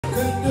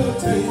Praise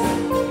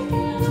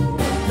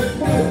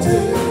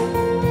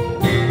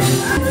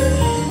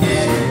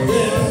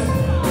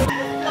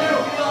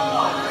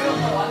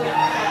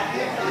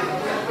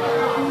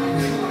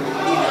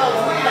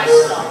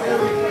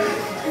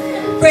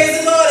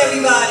the Lord,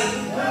 everybody.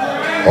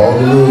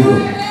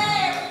 Hallelujah.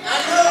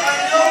 I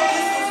know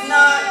this is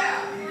not,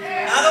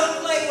 I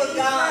don't play with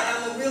God.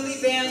 I'm a real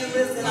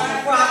evangelist and I'm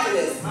a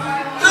prophetess.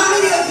 How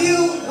many of you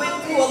went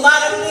through a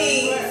lot of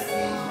things,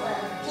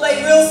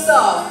 play real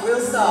soft, real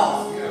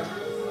soft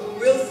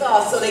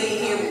so they can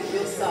hear me,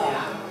 real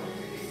soft.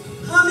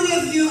 How many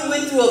of you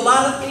went through a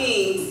lot of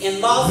things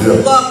and lost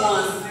your loved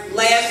ones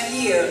last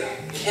year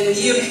and the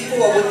year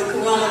before with the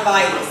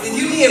coronavirus? If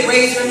you did,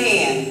 raise your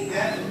hand.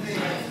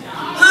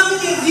 How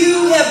many of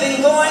you have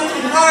been going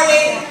through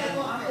heartache?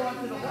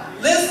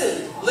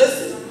 Listen,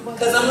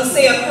 because I'm going to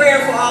say a prayer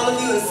for all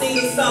of you and sing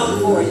a song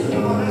for you.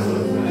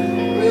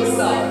 Real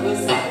soft, real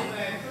soft.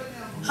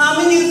 How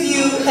many of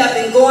you have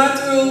been going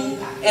through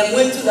and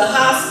went to the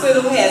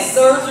hospital, had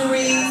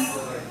surgeries,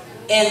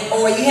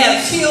 or you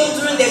have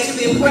children that you've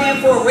been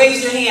praying for?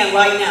 Raise your hand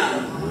right now.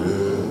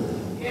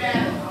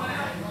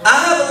 I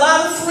have a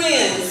lot of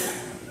friends.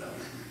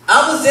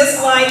 I was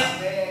just like,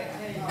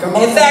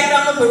 in fact,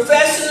 I'm a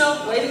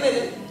professional, wait a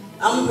minute,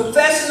 I'm a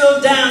professional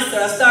dancer.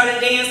 I started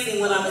dancing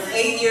when I was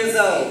 8 years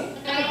old.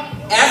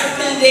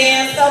 African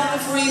dance, helped the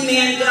free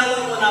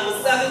Mandela when I was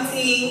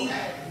 17.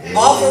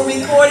 Offered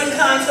recording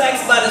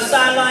contracts by the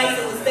Shy Lights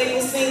and the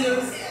Staple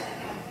Singers.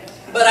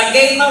 But I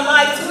gave my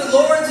life to the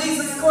Lord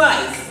Jesus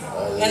Christ,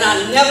 and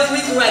I never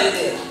regretted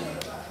it.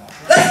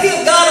 Let's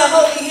give God a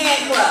holy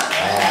hand clap.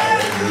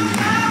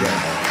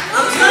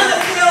 I'm trying to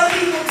tell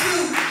people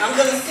too, I'm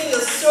going to sing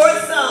a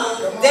short song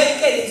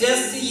dedicated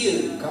just to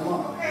you. Come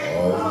on.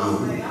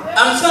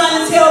 I'm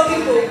trying to tell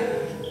people,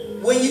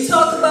 when you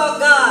talk about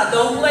God,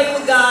 don't play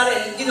with God.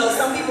 And you know,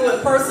 some people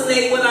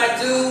impersonate what I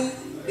do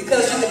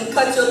because you can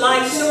cut your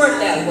life short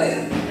that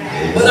way.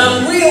 But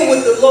I'm real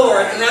with the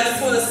Lord, and I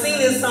just want to sing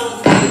this song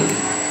for you.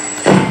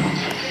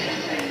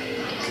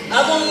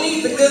 I won't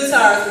need the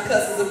guitars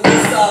because it's a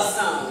real soft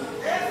song.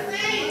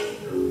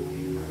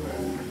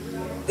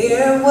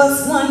 There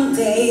was one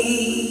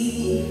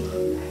day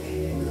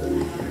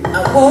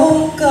I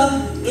woke up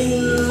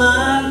in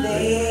my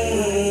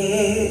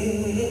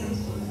bed.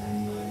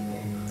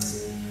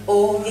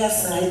 Oh,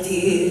 yes, I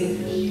did.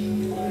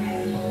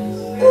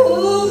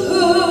 Ooh,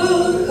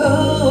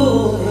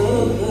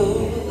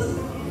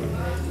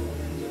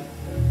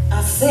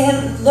 I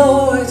said,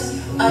 Lord,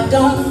 I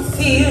don't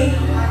feel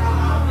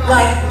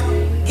like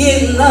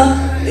getting up.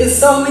 There's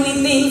so many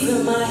things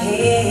in my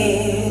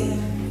head.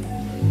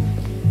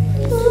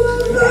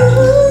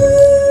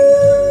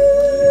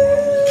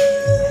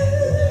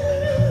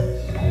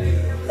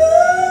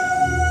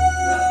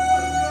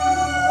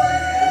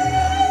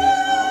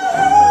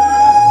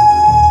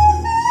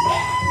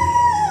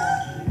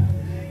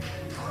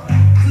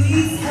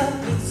 Please help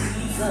me,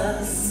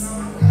 Jesus.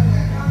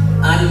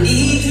 I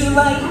need you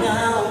right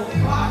now.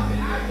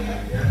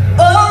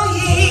 Oh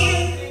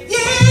yeah, yeah.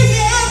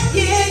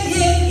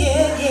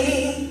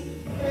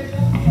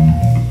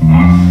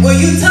 Will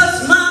you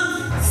touch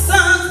my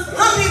son?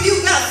 How many of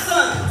you got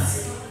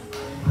sons?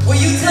 Will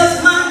you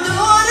touch my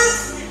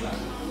daughters?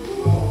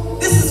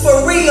 This is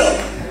for real.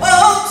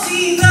 Oh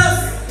Jesus,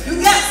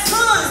 you got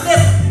sons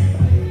that's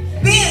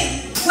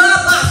been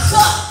drive by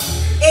truck,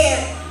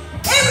 and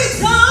every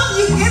time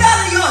you get out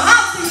of your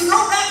house and you go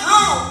back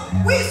home,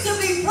 we should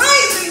be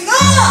praising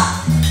God.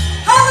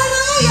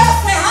 Hallelujah!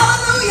 Say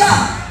hallelujah.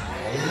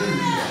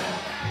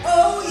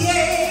 Oh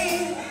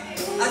yeah.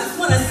 I just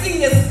want to sing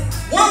this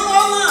one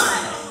more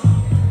line.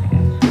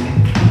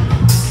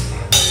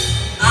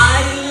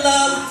 I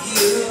love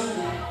you,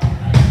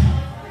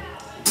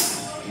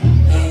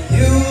 and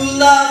you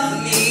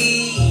love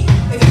me.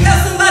 If you got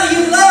somebody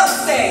you love,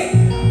 say,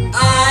 I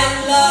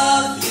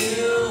love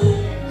you.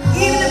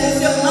 Even if it's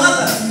your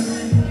mother,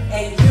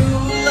 and you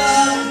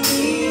love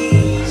me.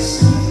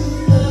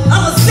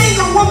 I'm a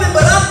single woman,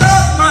 but I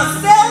love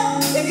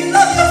myself. If you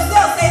love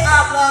yourself, say,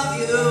 I love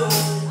you.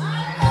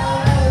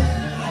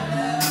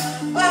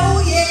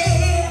 Oh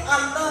yeah, I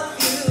love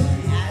you.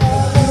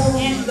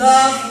 You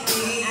love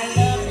me.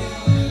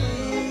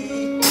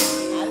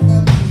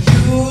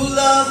 You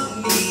love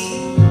me.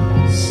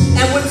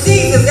 And with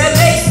Jesus, that